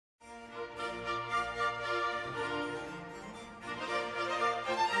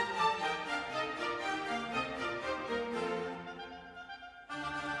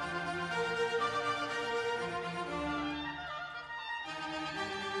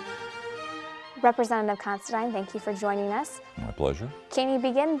Representative Considine, thank you for joining us. My pleasure. Can you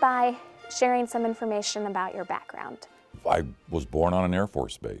begin by sharing some information about your background? I was born on an Air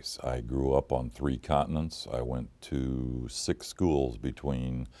Force base. I grew up on 3 continents. I went to 6 schools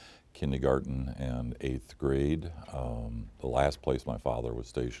between kindergarten and 8th grade. The last place my father was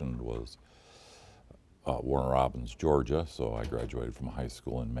stationed was Warner Robins, Georgia, so I graduated from high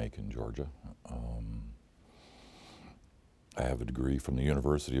school in Macon, Georgia. I have a degree from the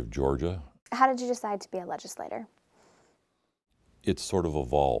University of Georgia. How did you decide to be a legislator? It's sort of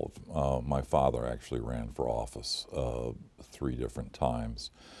evolved. My father actually ran for office 3 different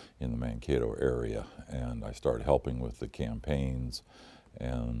times in the Mankato area, and I started helping with the campaigns,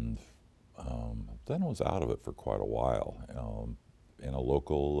 and then was out of it for quite a while. In a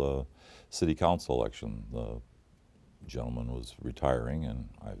local city council election, the gentleman was retiring, and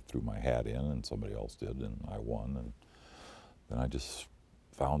I threw my hat in, and somebody else did, and I won, and then I just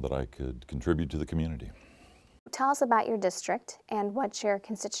found that I could contribute to the community. Tell us about your district and what your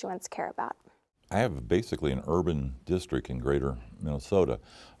constituents care about. I have basically an urban district in greater Minnesota.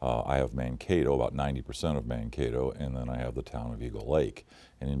 I have Mankato, about 90% of Mankato, and then I have the town of Eagle Lake,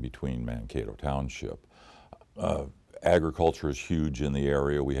 and in between Mankato Township. Agriculture is huge in the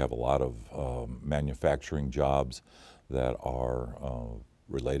area. We have a lot of manufacturing jobs that are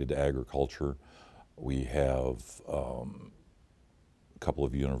related to agriculture. We have a couple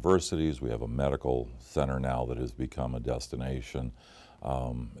of universities. We have a medical center now that has become a destination.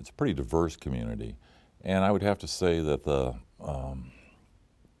 It's a pretty diverse community, and I would have to say that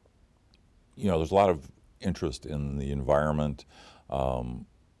there's a lot of interest in the environment,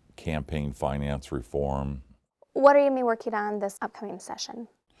 campaign finance reform. What are you going to be working on this upcoming session?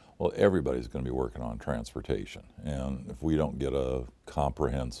 Well, everybody's going to be working on transportation, and if we don't get a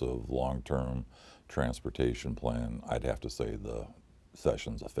comprehensive long-term transportation plan, I'd have to say the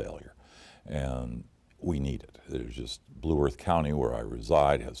session's a failure, and we need it. There's just Blue Earth County, where I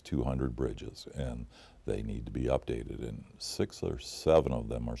reside, has 200 bridges, and they need to be updated, and 6 or 7 of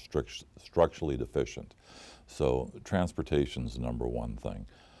them are structurally deficient. So transportation's the #1 thing.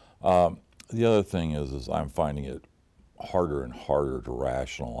 The other thing is I'm finding it harder and harder to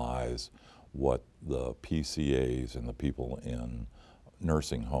rationalize what the PCAs and the people in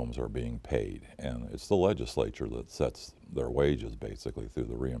nursing homes are being paid, and it's the legislature that sets their wages basically through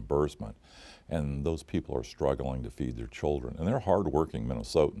the reimbursement, and those people are struggling to feed their children, and they're hardworking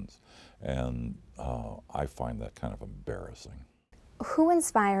Minnesotans, and I find that kind of embarrassing. Who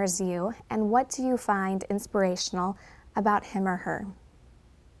inspires you, and what do you find inspirational about him or her?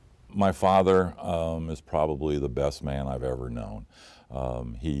 My father is probably the best man I've ever known.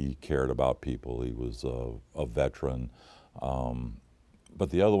 He cared about people. He was a veteran. But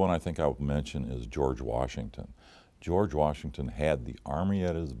the other one I think I'll mention is George Washington. George Washington had the army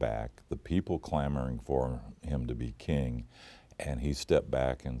at his back, the people clamoring for him to be king, and he stepped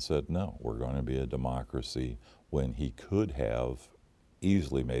back and said, no, we're going to be a democracy, when he could have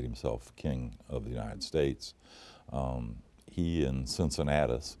easily made himself king of the United States. He and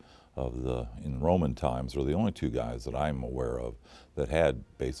Cincinnatus in Roman times are the only 2 guys that I'm aware of that had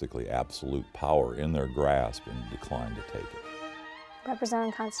basically absolute power in their grasp and declined to take it.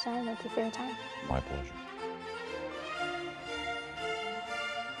 Representative Considine, thank you for your time. My pleasure.